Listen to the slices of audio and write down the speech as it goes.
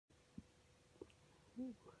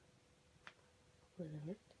Ooh.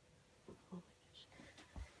 Whatever. Oh my gosh.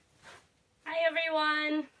 Hi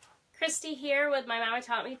everyone, Christy here with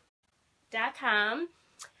MyMamaTaughtMe.com.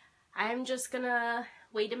 I'm just gonna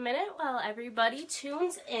wait a minute while everybody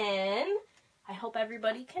tunes in. I hope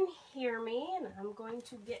everybody can hear me, and I'm going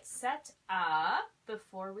to get set up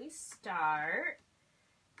before we start,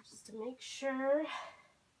 just to make sure.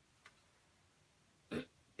 Oh,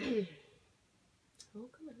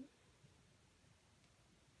 come on.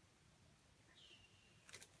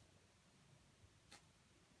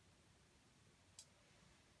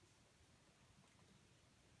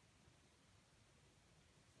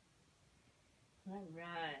 All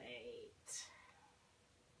right.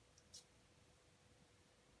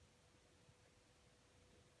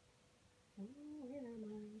 Where am I?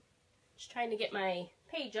 Just trying to get my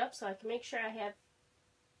page up so I can make sure I have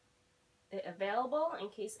it available in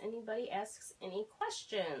case anybody asks any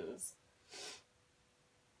questions.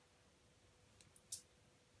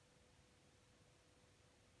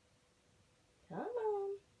 Come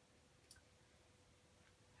on.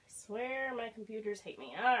 I swear my computers hate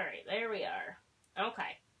me. All right, there we are.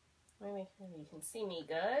 Okay. Let me make sure you can see me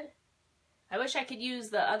good. I wish I could use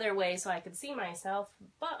the other way so I could see myself,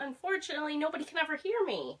 but unfortunately nobody can ever hear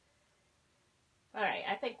me. All right,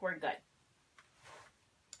 I think we're good.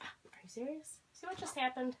 Are you serious? See what just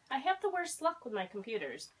happened? I have the worst luck with my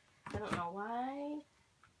computers. I don't know why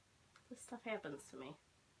this stuff happens to me.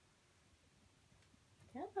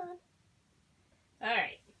 Come on. All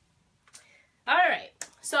right. All right.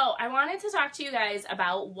 So I wanted to talk to you guys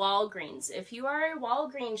about Walgreens. If you are a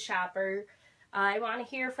Walgreens shopper, I want to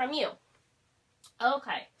hear from you.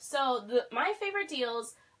 Okay, so my favorite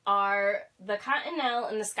deals are the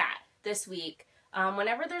Cottonelle and the Scott this week.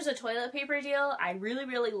 Whenever there's a toilet paper deal, I really,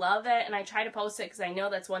 really love it, and I try to post it because I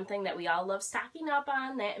know that's one thing that we all love stocking up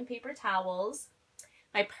on, that and paper towels.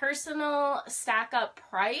 My personal stock up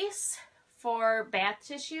price for bath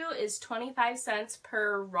tissue is 25 cents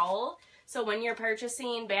per roll. So when you're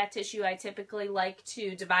purchasing bath tissue, I typically like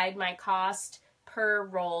to divide my cost per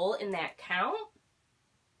roll in that count.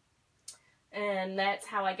 And that's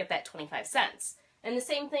how I get that 25 cents. And the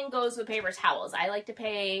same thing goes with paper towels. I like to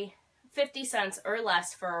pay 50 cents or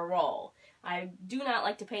less for a roll. I do not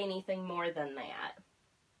like to pay anything more than that.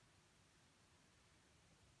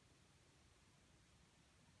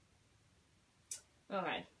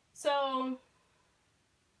 Okay, so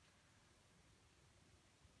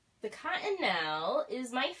the Cottonelle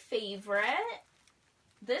is my favorite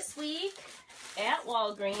this week at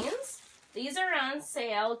Walgreens. These are on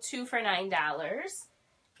sale, 2 for $9,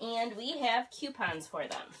 and we have coupons for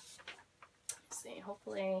them. Let's see,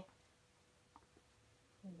 hopefully,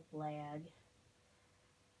 lag.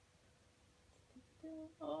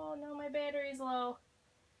 Oh no, my battery's low.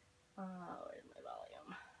 Where's my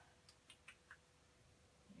volume?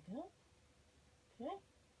 There we go. Okay.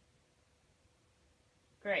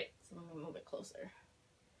 Great, so I'm gonna move it closer.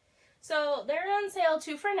 So they're on sale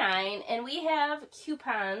 2 for $9, and we have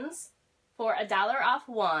coupons for $1 off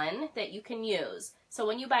one that you can use. So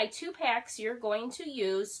when you buy 2 packs, you're going to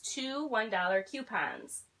use 2 $1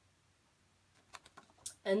 coupons.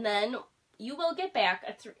 And then you will get back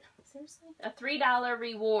a $3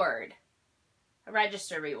 reward, a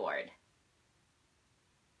register reward.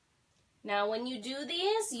 Now when you do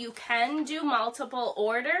these, you can do multiple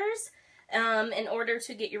orders in order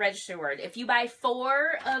to get your register reward. If you buy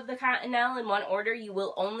 4 of the Cottonelle in one order, you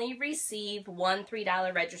will only receive one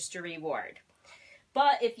 $3 register reward.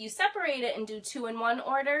 But if you separate it and do 2 in one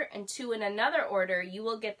order and 2 in another order, you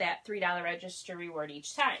will get that $3 register reward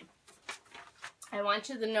each time. I want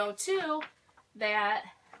you to know too that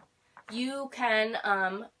you can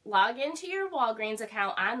log into your Walgreens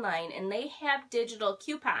account online, and they have digital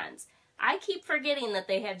coupons. I keep forgetting that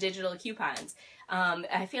they have digital coupons.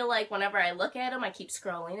 I feel like whenever I look at them, I keep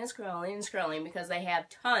scrolling and scrolling and scrolling because they have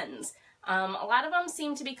tons. A lot of them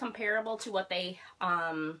seem to be comparable to what they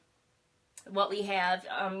what we have.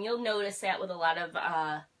 You'll notice that with a lot of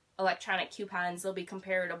electronic coupons, they'll be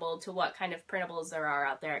comparable to what kind of printables there are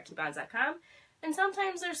out there at coupons.com. And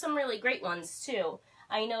sometimes there's some really great ones too.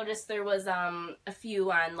 I noticed there was a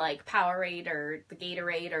few on like Powerade or the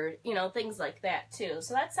Gatorade or, you know, things like that too.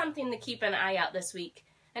 So that's something to keep an eye out this week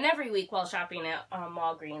and every week while shopping at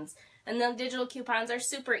Walgreens. And the digital coupons are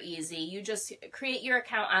super easy. You just create your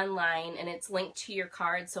account online and it's linked to your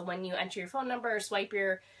card. So when you enter your phone number or swipe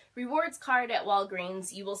your rewards card at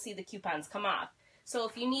Walgreens, you will see the coupons come off. So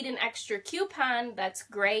if you need an extra coupon, that's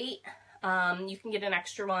great. You can get an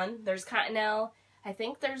extra one. There's Cottonelle. I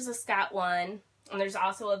think there's a Scott one. And there's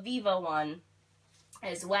also a Viva one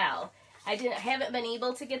as well. I haven't been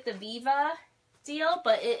able to get the Viva deal,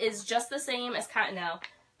 but it is just the same as Cottonelle.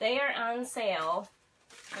 They are on sale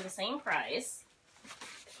for the same price.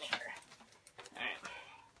 Alright.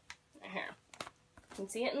 Here. You can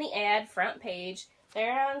see it in the ad, front page.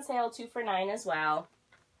 They're on sale 2 for $9 as well.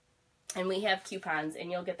 And we have coupons,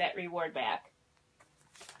 and you'll get that reward back.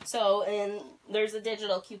 So, and there's a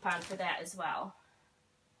digital coupon for that as well.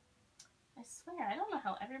 I swear, I don't know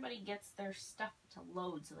how everybody gets their stuff to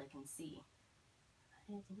load so they can see.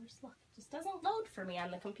 Where's look? It just doesn't load for me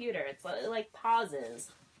on the computer. It like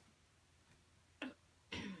pauses.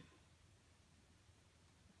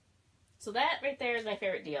 So that right there is my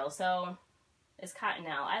favorite deal. So is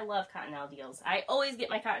Cottonelle. I love Cottonelle deals. I always get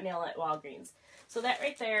my Cottonelle at Walgreens. So that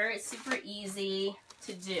right there is super easy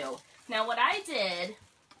to do. Now what I did,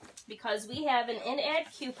 because we have an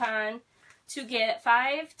in-ad coupon to get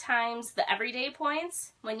 5 times the everyday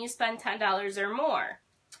points when you spend $10 or more.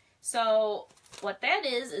 So what that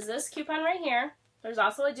is this coupon right here. There's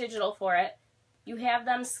also a digital for it. You have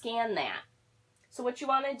them scan that. So what you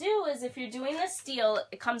want to do is if you're doing this deal,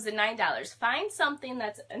 it comes to $9. Find something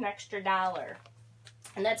that's an extra $1.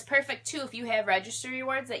 And that's perfect too if you have registry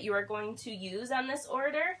rewards that you are going to use on this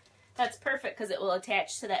order. That's perfect because it will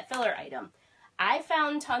attach to that filler item. I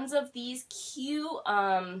found tons of these cute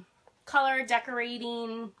color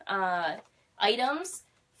decorating items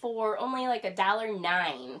for only like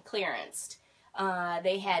 $1.09 clearanced.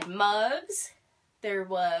 They had mugs. There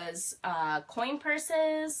was coin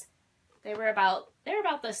purses. They were about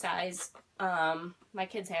the size. My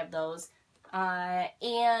kids have those.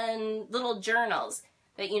 And little journals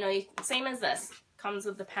that, you know, same as this. Comes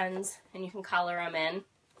with the pens and you can color them in.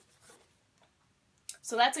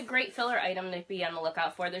 So that's a great filler item to be on the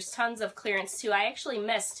lookout for. There's tons of clearance too. I actually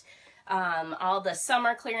missed all the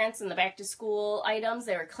summer clearance and the back to school items.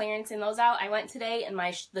 They were clearancing those out. I went today and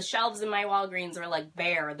the shelves in my Walgreens were like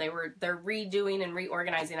bare. They're redoing and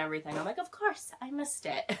reorganizing everything. I'm like, of course, I missed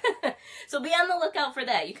it. So be on the lookout for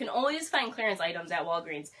that. You can always find clearance items at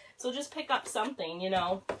Walgreens. So just pick up something, you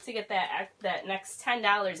know, to get that next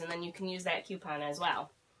 $10, and then you can use that coupon as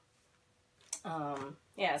well.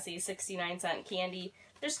 Yeah, see, 69-cent candy.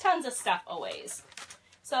 There's tons of stuff always.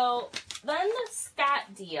 So then the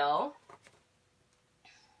Scott deal.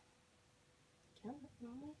 Oh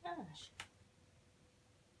my gosh.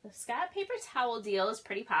 The Scott paper towel deal is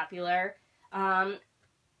pretty popular.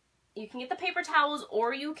 You can get the paper towels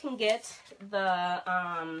or you can get the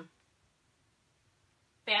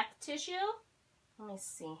bath tissue. Let me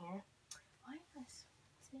see here. Why is this?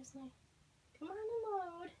 Seriously? Come on and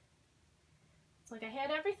load. It's like I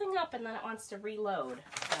had everything up and then it wants to reload.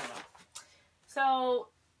 I don't know. So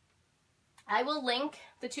I will link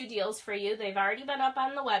the 2 deals for you. They've already been up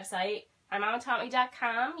on the website.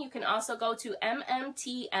 MyMama-Taught-Me.com. You can also go to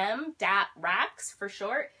mmtm.rocks for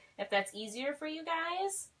short, if that's easier for you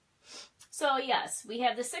guys. So yes, we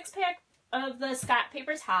have the 6-pack of the Scott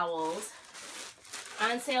paper towels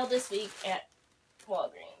on sale this week at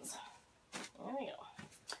Walgreens. There we go.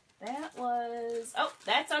 That was, oh,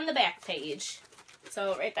 that's on the back page.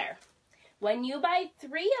 So right there. When you buy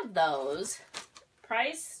 3 of those,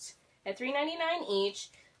 priced at $3.99 each,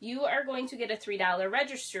 you are going to get a $3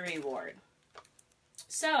 registry reward.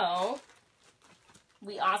 So,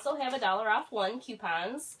 we also have $1 off 1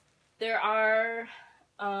 coupons. There are,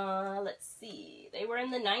 let's see, they were in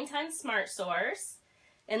the 910 Smart Source.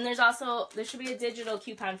 And there should be a digital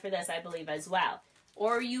coupon for this, I believe, as well.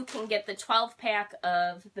 Or you can get the 12-pack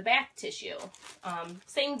of the bath tissue.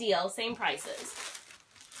 Same deal, same prices.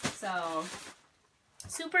 So,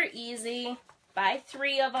 super easy. Buy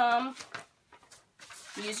 3 of them.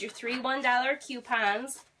 Use your 3 $1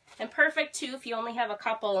 coupons. And perfect, too, if you only have a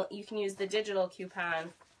couple, you can use the digital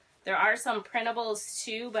coupon. There are some printables,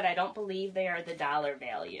 too, but I don't believe they are the dollar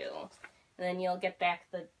value. And then you'll get back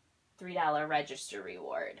the $3 register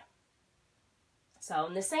reward. So,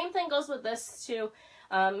 and the same thing goes with this, too.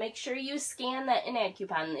 Make sure you scan that in-ad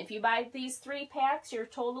coupon. If you buy these 3 packs, your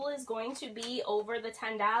total is going to be over the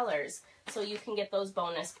 $10. So you can get those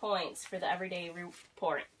bonus points for the everyday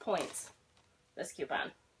report points. This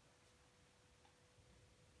coupon.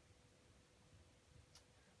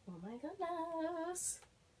 Oh my goodness.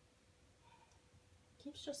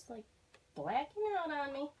 Keeps just like blacking out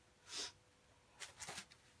on me.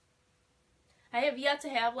 I have yet to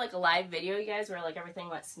have like a live video, you guys, where like everything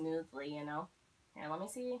went smoothly, you know. Here, let me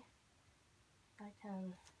see if I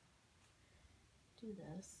can do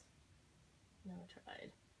this. Never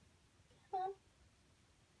tried. Come on.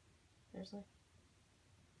 Seriously.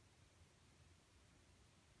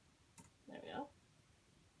 There we go.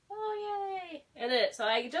 Oh, yay! It is. So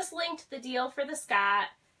I just linked the deal for the Scott.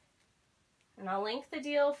 And I'll link the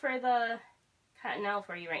deal for the Cottonelle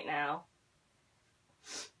for you right now.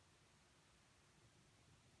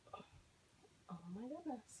 Oh my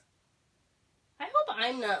goodness. I hope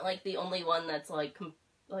I'm not like the only one that's like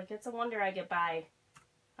it's a wonder I get by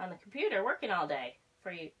on the computer working all day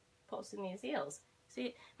for you posting these deals.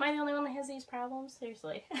 See, am I the only one that has these problems?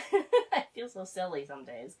 Seriously. I feel so silly some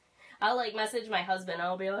days. I'll like message my husband.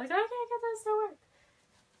 I'll be like, I can't get this to work.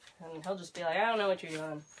 And he'll just be like, I don't know what you're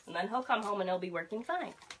doing. And then he'll come home and it'll be working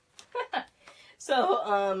fine.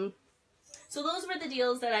 So those were the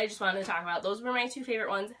deals that I just wanted to talk about. Those were my 2 favorite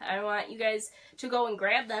ones. I want you guys to go and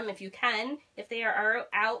grab them if you can. If they are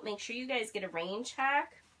out, make sure you guys get a rain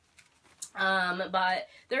check. But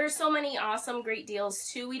there are so many awesome, great deals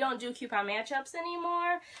too. We don't do coupon matchups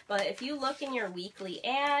anymore, but if you look in your weekly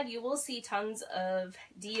ad, you will see tons of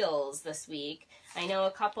deals this week. I know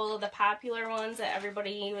a couple of the popular ones that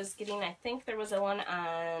everybody was getting. I think there was a one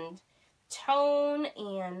on Tone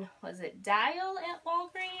and was it Dial at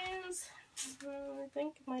Walgreens? I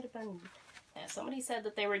think it might have been. Yeah, somebody said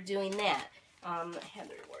that they were doing that. I had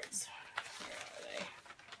the rewards.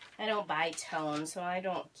 I don't buy Tone, so I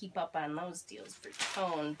don't keep up on those deals for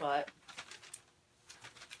Tone, but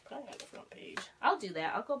probably on the front page. I'll do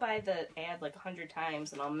that. I'll go buy the ad like 100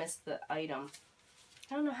 times and I'll miss the item.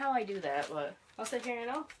 I don't know how I do that, but I'll sit here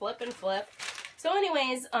and I'll flip and flip. So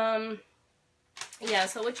anyways, yeah,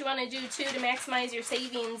 so what you want to do too to maximize your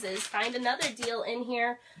savings is find another deal in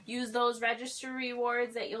here. Use those register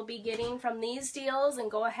rewards that you'll be getting from these deals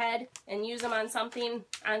and go ahead and use them on something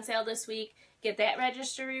on sale this week. Get that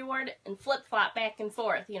register reward and flip-flop back and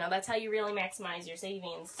forth. You know, that's how you really maximize your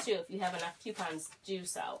savings, too, if you have enough coupons to do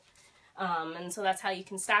so. And so that's how you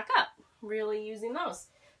can stock up, really using those.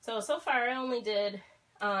 So far, I only got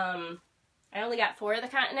 4 of the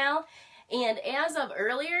Cottonelle. And as of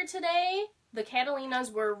earlier today, the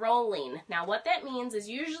Catalinas were rolling. Now, what that means is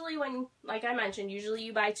usually when, like I mentioned, usually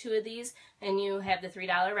you buy 2 of these and you have the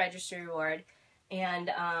 $3 register reward.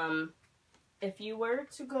 And if you were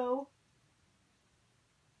to go...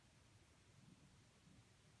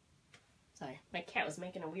 Sorry, my cat was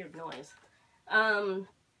making a weird noise.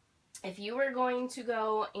 If you were going to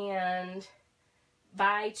go and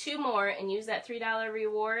buy 2 more and use that $3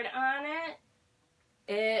 reward on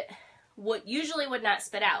it usually would not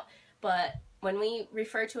spit out. But when we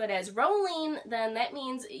refer to it as rolling, then that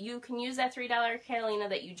means you can use that $3 Catalina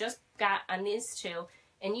that you just got on these 2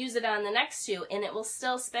 and use it on the next 2, and it will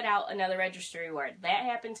still spit out another register reward. That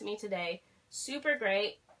happened to me today. Super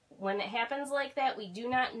great. When it happens like that, we do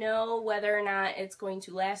not know whether or not it's going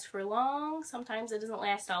to last for long. Sometimes it doesn't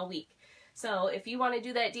last all week. So if you want to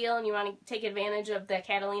do that deal and you want to take advantage of the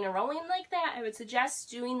Catalina rolling like that, I would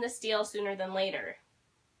suggest doing this deal sooner than later.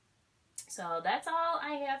 So that's all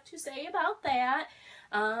I have to say about that.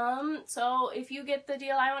 So if you get the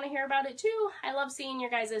deal, I want to hear about it too. I love seeing your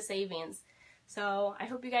guys' savings. So I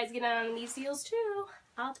hope you guys get on these deals too.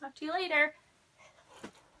 I'll talk to you later.